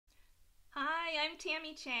I'm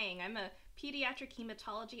Tammie Chang. I'm a pediatric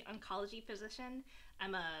hematology oncology physician.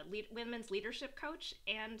 I'm a women's leadership coach,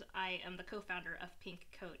 and I am the co-founder of Pink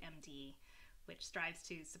Coat MD, which strives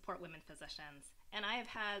to support women physicians. And I have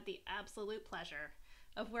had the absolute pleasure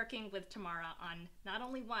of working with Tamara on not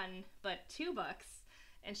only one, but two books,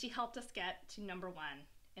 and she helped us get to #1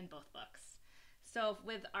 in both books. So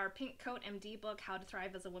with our Pink Coat MD book, How to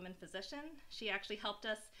Thrive as a Woman Physician, she actually helped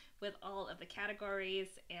us with all of the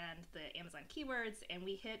categories and the Amazon keywords, and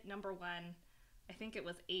we hit #1. I think it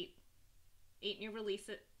was eight new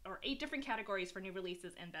releases, or 8 different categories for new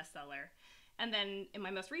releases and bestseller. And then in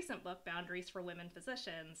my most recent book, Boundaries for Women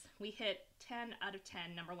Physicians, we hit 10 out of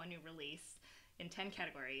 10 #1 new release in 10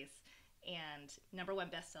 categories and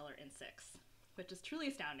 #1 bestseller in 6, which is truly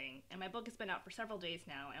astounding. And my book has been out for several days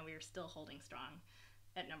now, and we are still holding strong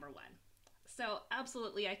at #1. So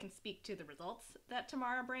absolutely, I can speak to the results that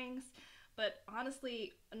Tamara brings, but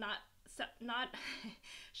honestly, not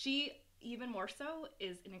she, even more so,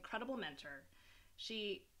 is an incredible mentor.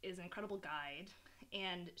 She is an incredible guide,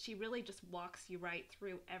 and she really just walks you right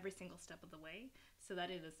through every single step of the way so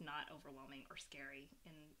that it is not overwhelming or scary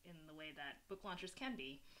in the way that book launchers can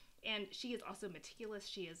be. And she is also meticulous.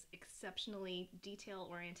 She is exceptionally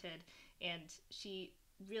detail-oriented, and she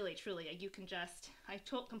really, truly, I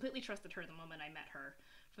completely trusted her the moment I met her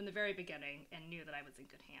from the very beginning and knew that I was in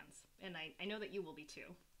good hands. And I know that you will be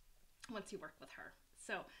too once you work with her.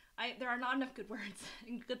 So there are not enough good words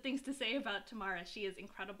and good things to say about Tamara. She is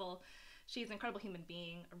incredible. She is an incredible human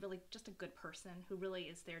being, really just a good person who really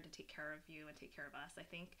is there to take care of you and take care of us, I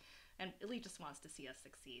think, and really just wants to see us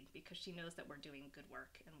succeed because she knows that we're doing good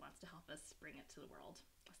work and wants to help us bring it to the world.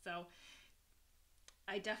 So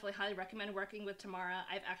I definitely highly recommend working with Tamara.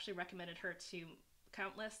 I've actually recommended her to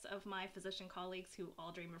countless of my physician colleagues who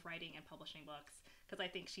all dream of writing and publishing books because I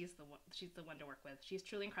think she's the one to work with. She's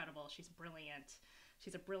truly incredible. She's brilliant.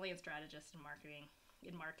 She's a brilliant strategist in marketing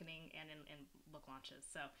and in book launches.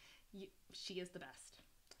 So she is the best.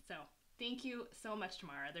 So thank you so much,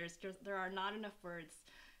 Tamara. There are not enough words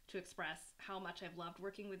to express how much I've loved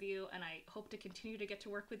working with you, and I hope to continue to get to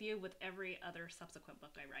work with you with every other subsequent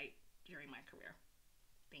book I write during my career.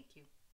 Thank you.